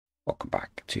Welcome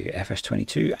back to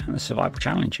FS22 and the Survival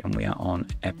Challenge, and we are on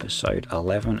episode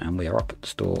 11, and we are up at the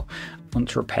store. I want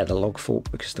to repair the log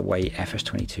fault because the way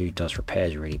FS22 does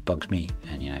repairs really bugs me,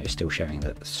 and it's still showing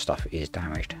that the stuff is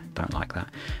damaged. Don't like that.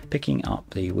 Picking up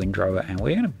the windrower, and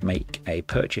we're going to make a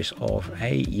purchase of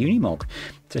a Unimog.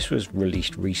 This was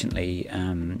released recently.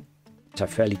 It's a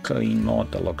fairly clean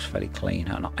mod. The log's fairly clean,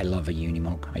 and I love a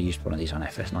Unimog. I used one of these on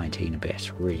FS19 a bit. It's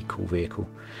a really cool vehicle.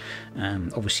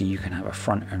 Obviously you can have a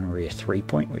front and rear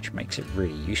 3-point, which makes it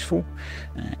really useful.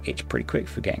 It's pretty quick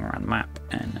for getting around the map,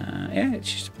 and yeah, it's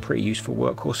just a pretty useful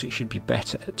workhorse. It should be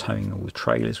better at towing all the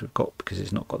trailers we've got because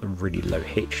it's not got the really low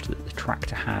hitch that the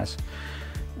tractor has.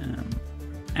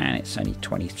 And it's only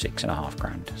 26.5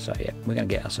 grand. So yeah, we're going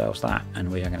to get ourselves that, and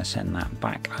we are going to send that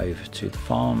back over to the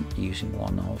farm using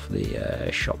one of the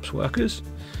shop's workers.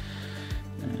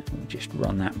 We'll just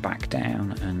run that back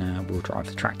down, and we'll drive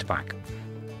the tractor back.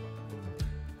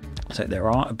 So there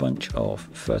are a bunch of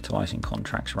fertilizing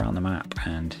contracts around the map,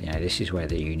 and this is where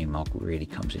the Unimog really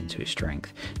comes into its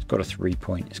strength. It's got a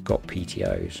 3-point, it's got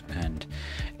PTOs, and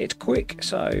it's quick.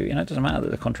 So it doesn't matter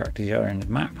that the contract is on the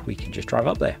map, we can just drive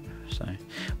up there. So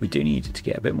we do need to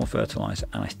get a bit more fertilizer,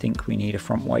 and I think we need a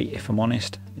front weight, if I'm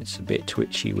honest. It's a bit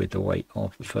twitchy with the weight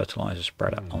of the fertilizer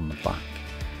spreader on the back.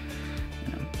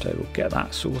 So we'll get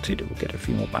that sorted. We'll get a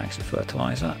few more bags of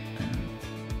fertilizer.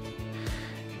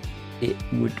 It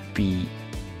would be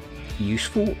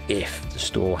useful if the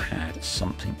store had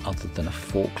something other than a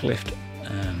forklift,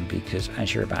 because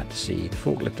as you're about to see, the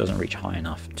forklift doesn't reach high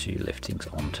enough to lift things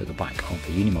onto the back of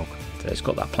the Unimog. So it's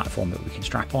got that platform that we can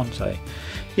strap on. So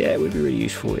yeah, it would be really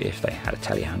useful if they had a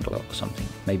telehandler or something.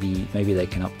 Maybe they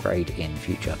can upgrade in the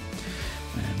future.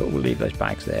 But we'll leave those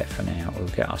bags there for now. We'll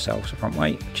get ourselves a front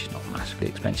weight, which is not massively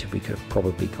expensive. We could have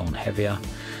probably gone heavier,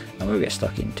 and we'll get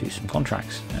stuck into some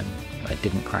contracts. I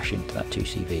didn't crash into that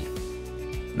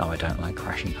 2CV. No, I don't like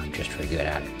crashing. I'm just very good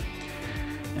at it.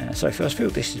 So first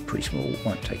field, this is pretty small.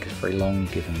 Won't take us very long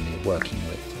given the working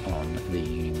width on the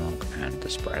Unimog and the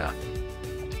spreader.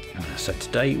 So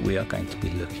today we are going to be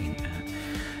looking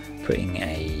at putting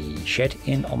a shed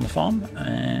in on the farm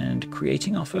and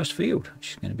creating our first field,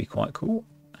 which is going to be quite cool.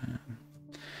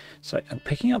 So I'm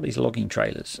picking up these logging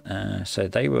trailers. So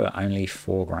they were only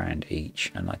 4 grand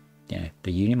each, and the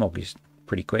Unimog is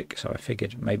pretty quick, so I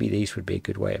figured maybe these would be a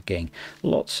good way of getting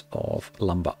lots of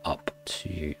lumber up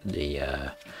to the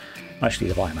mostly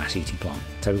the biomass eating plant.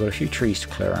 So we've got a few trees to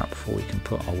clear out before we can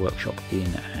put our workshop in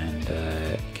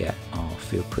and get our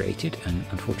field created. And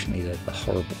unfortunately they're the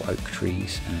horrible oak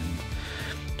trees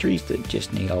and trees that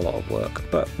just need a lot of work,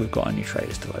 but we've got our new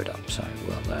trailers to load up, so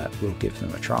we'll give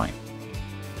them a try.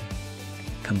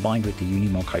 Combined with the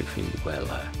Unimog, hopefully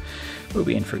we'll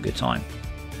be in for a good time.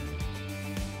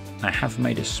 I have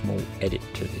made a small edit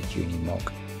to the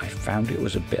Unimog. I found it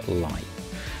was a bit light,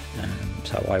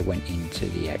 so I went into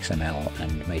the XML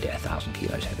and made it 1,000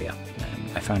 kilos heavier.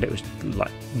 I found it was like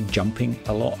jumping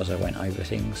a lot as I went over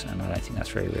things, and I don't think that's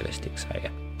very realistic. So yeah,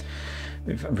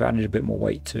 we've added a bit more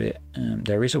weight to it.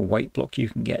 There is a weight block you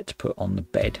can get to put on the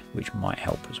bed, which might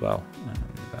help as well.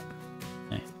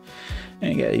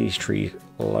 And get these trees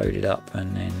loaded up,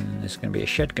 and then there's going to be a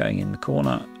shed going in the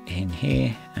corner in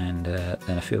here, and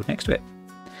then a field next to it.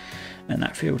 And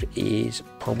that field is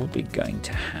probably going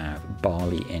to have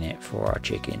barley in it for our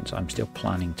chickens. I'm still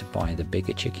planning to buy the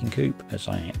bigger chicken coop. As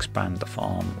I expand the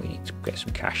farm, we need to get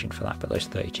some cash in for that, but those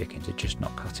 30 chickens are just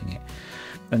not cutting it.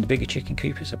 And the bigger chicken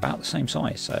coop is about the same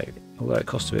size, so although it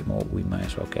costs a bit more, we may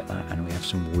as well get that. And we have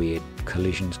some weird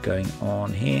collisions going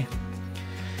on here.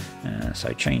 So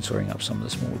chainsawing up some of the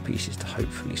smaller pieces to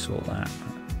hopefully sort that.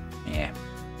 Yeah,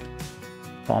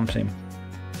 farm sim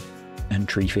and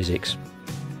tree physics,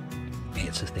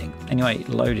 it's a thing. Anyway,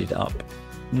 loaded up,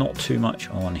 not too much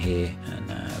on here,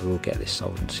 and we'll get this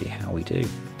sold and see how we do.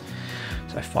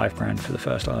 So 5 grand for the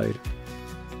first load,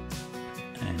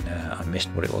 and I missed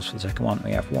what it was for the second one.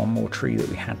 We have one more tree that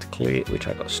we had to clear, which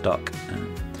I got stuck.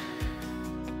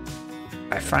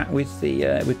 I found with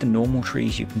the normal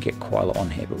trees you can get quite a lot on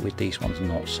here, but with these ones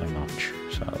not so much.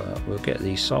 So we'll get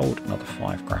these sold, another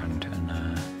 5 grand,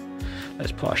 and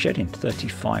let's put our shed in.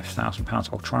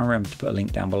 £35,000. I'll try and remember to put a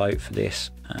link down below for this.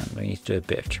 We need to do a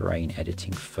bit of terrain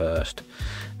editing first,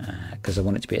 because I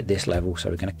want it to be at this level, so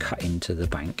we're going to cut into the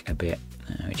bank a bit,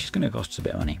 which is going to cost us a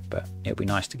bit of money, but it'll be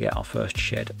nice to get our first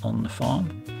shed on the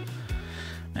farm.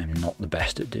 I'm not the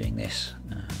best at doing this.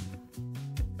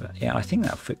 But yeah, I think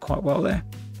that'll fit quite well there.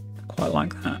 Quite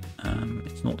like that.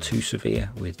 It's not too severe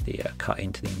with the cut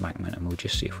into the embankment, and we'll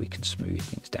just see if we can smooth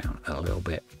things down a little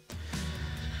bit.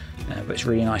 But it's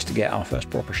really nice to get our first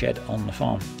proper shed on the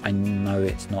farm. I know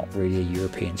it's not really a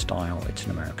European style, it's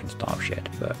an American style shed,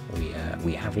 but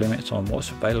we have limits on what's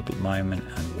available at the moment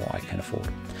and what I can afford.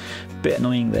 Bit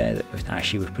annoying there that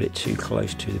we've put it too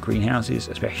close to the greenhouses,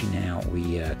 especially now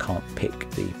we can't pick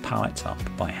the pallets up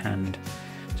by hand.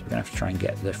 So we're going to have to try and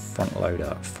get the front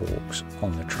loader forks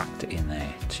on the tractor in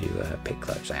there to pick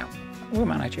those out. We'll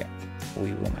manage it.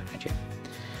 We will manage it.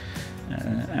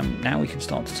 And now we can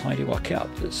start to tidy our kit up.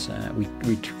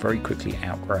 We'd very quickly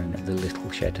outgrown the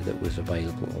little shed that was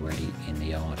available already in the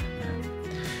yard.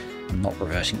 I'm not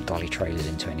reversing dolly trailers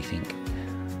into anything.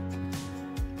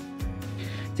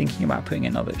 Thinking about putting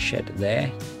another shed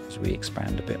there as we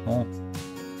expand a bit more.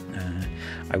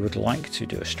 I would like to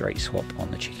do a straight swap on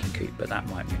the chicken coop, but that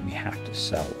might mean we have to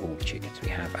sell all the chickens we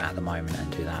have at the moment and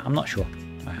do that. I'm not sure.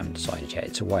 I haven't decided yet.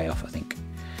 It's a way off, I think.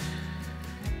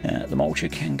 The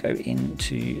mulcher can go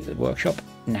into the workshop.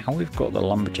 Now we've got the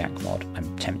lumberjack mod.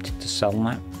 I'm tempted to sell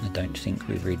that. I don't think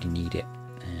we really need it.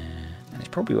 And it's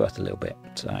probably worth a little bit.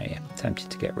 So yeah,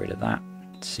 tempted to get rid of that.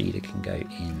 Cedar can go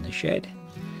in the shed.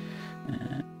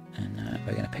 And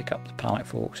we're going to pick up the pallet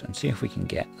forks and see if we can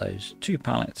get those 2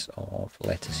 pallets of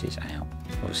lettuces out.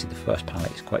 Obviously the first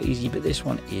pallet is quite easy, but this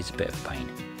one is a bit of a pain.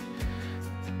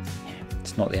 Yeah,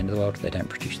 it's not the end of the world. They don't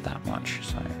produce that much.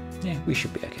 So yeah, we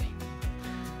should be okay.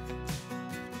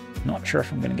 Not sure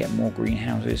if I'm going to get more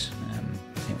greenhouses.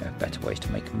 I think we have better ways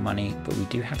to make money, but we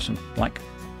do have some, like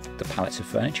the pallets of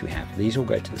furniture we have. These all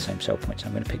go to the same sell point, so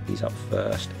I'm going to pick these up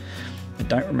first. I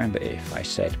don't remember if I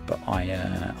said, but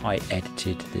I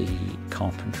edited the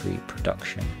carpentry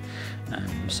production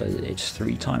so that it's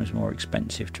 3 times more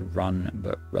expensive to run,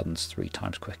 but runs 3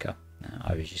 times quicker.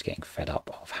 I was just getting fed up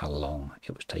of how long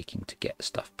it was taking to get the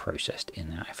stuff processed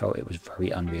in there. I felt it was very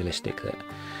unrealistic that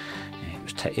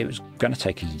it was going to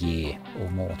take a year or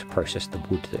more to process the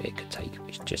wood that it could take,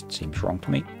 which just seems wrong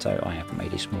to me. So I have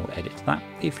made a small edit to that.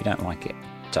 If you don't like it,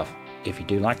 tough. If you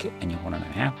do like it and you want to know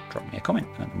how, drop me a comment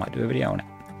and I might do a video on it.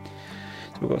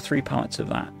 So we've got 3 pallets of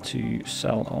that to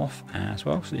sell off as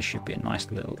well, so this should be a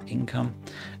nice little income,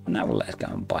 and that will let us go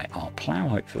and buy our plough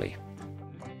hopefully.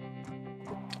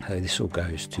 So this all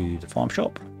goes to the farm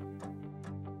shop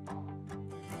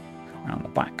around the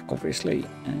back obviously,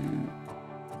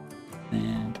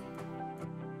 and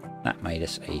that made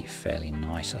us a fairly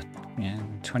nice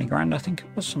 20 grand I think it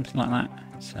was, something like that.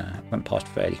 So it went past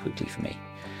fairly quickly for me.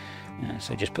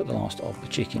 So just put the last of the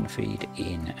chicken feed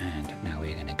in, and now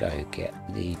we're going to go get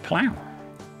the plough.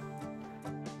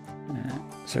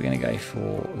 So we're going to go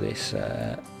for this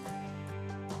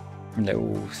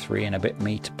little 3 and a bit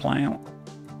metre plough.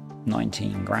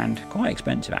 19 grand, quite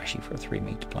expensive actually for a 3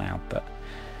 metre plough, but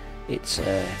it's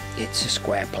a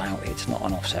square plough, it's not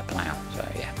an offset plough, so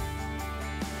yeah.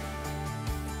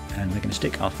 And we're going to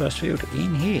stick our first field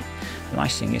in here. The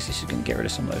nice thing is this is going to get rid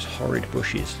of some of those horrid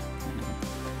bushes.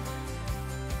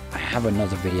 I have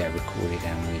another video recorded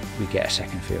and we get a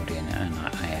second field in, and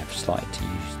I have started to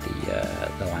use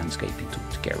the landscaping tool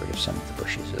to get rid of some of the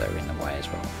bushes that are in the way as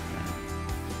well.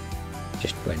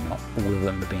 Just when not all of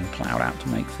them are being ploughed out to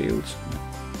make fields.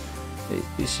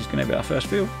 This is going to be our first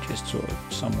field, just sort of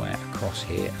somewhere across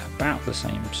here, about the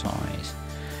same size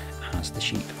as the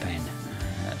sheep pen,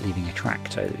 leaving a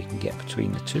track so that we can get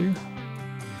between the 2.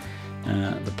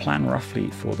 The plan roughly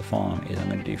for the farm is I'm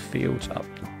going to do fields up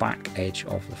the back edge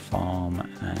of the farm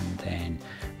and then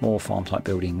more farm type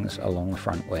buildings along the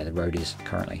front where the road is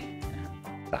currently.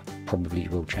 That probably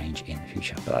will change in the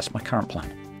future, but that's my current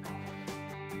plan.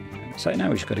 So now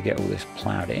we've just got to get all this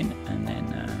ploughed in, and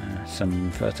then some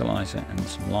fertiliser and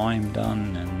some lime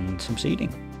done and some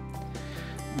seeding.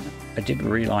 I did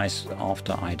realise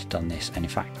after I'd done this, and in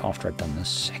fact after I'd done the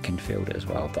second field as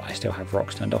well, that I still have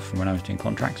rocks turned off from when I was doing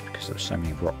contracts, because there were so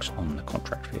many rocks on the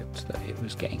contract fields that it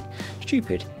was getting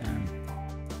stupid.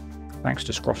 Thanks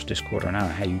to Scroff's Discord, I know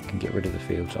how you can get rid of the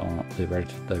fields on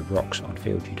the rocks on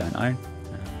fields you don't own.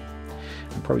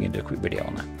 I'm probably going to do a quick video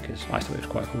on that, because I thought it was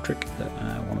quite a cool trick that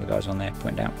one of the guys on there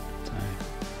pointed out. So,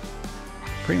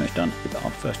 pretty much done with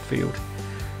our first field.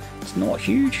 It's not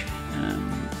huge,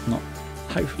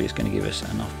 hopefully it's going to give us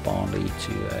enough barley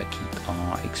to keep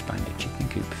our expanded chicken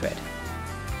coop fed.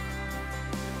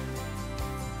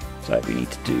 So we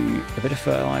need to do a bit of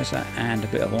fertiliser and a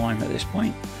bit of lime at this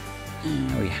point.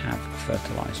 We have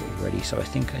fertiliser already, so I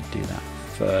think I'd do that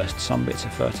first. Some bits are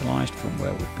fertilised from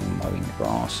where we've been mowing the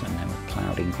grass, and then we've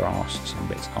ploughed in grass. Some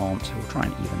bits aren't, so we'll try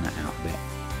and even that out a bit.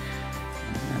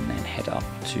 And then head up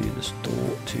to the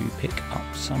store to pick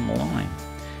up some lime.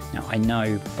 Now I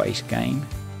know base game,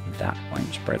 that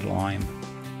won't spread lime.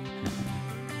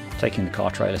 Taking the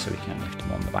car trailer so we can lift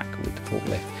them on the back with the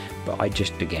forklift, But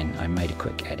I made a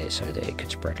quick edit so that it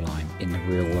could spread lime. In the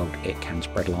real world, it can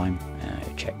spread lime.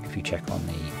 If you check on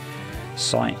the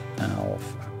site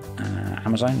of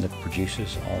Amazon, the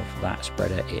producers of that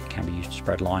spreader, it can be used to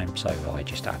spread lime. So I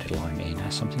just added lime in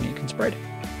as something it can spread.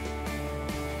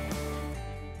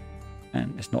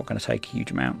 And it's not going to take a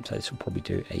huge amount, so this will probably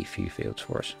do a few fields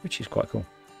for us, which is quite cool.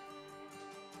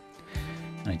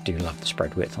 And I do love the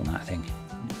spread width on that thing.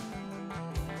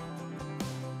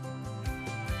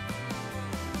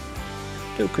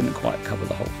 Still couldn't quite cover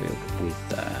the whole field with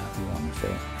one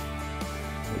fill.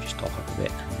 We'll just top up a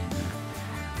bit, and then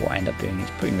what I end up doing is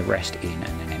putting the rest in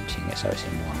and then emptying it so it's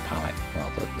in one pallet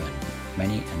rather than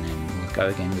many, and then we'll go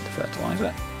again with the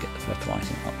fertilizer, get the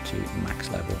fertilizing up to max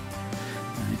level.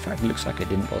 In fact, it looks like I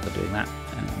didn't bother doing that.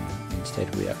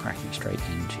 Instead, we are cracking straight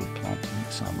into planting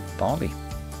some barley.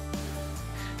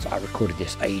 So I recorded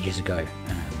this ages ago,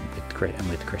 and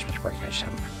with the Christmas break, I just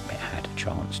haven't had a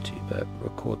chance to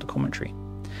record the commentary,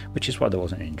 which is why there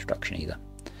wasn't an introduction either.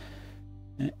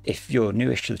 If you're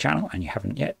newish to the channel and you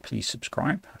haven't yet, please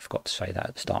subscribe. I forgot to say that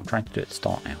at the start. I'm trying to do it at the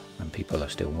start now when people are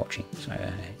still watching. So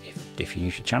if you're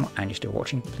new to the channel and you're still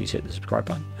watching, please hit the subscribe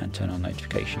button and turn on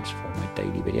notifications for my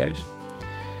daily videos.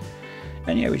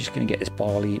 And yeah, we're just going to get this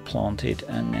barley planted,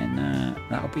 and then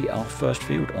that'll be our first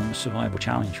field on the survival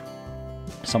challenge.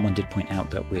 Someone did point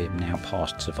out that we're now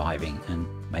past surviving, and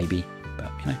maybe,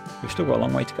 but you know, we've still got a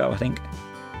long way to go, I think.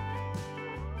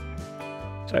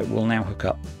 So we'll now hook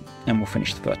up and we'll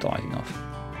finish the fertilising off.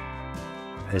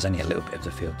 There's only a little bit of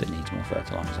the field that needs more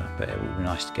fertiliser, but it will be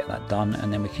nice to get that done,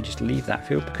 and then we can just leave that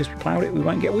field because we ploughed it, we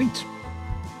won't get weeds.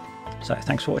 So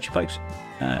thanks for watching, folks.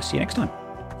 See you next time.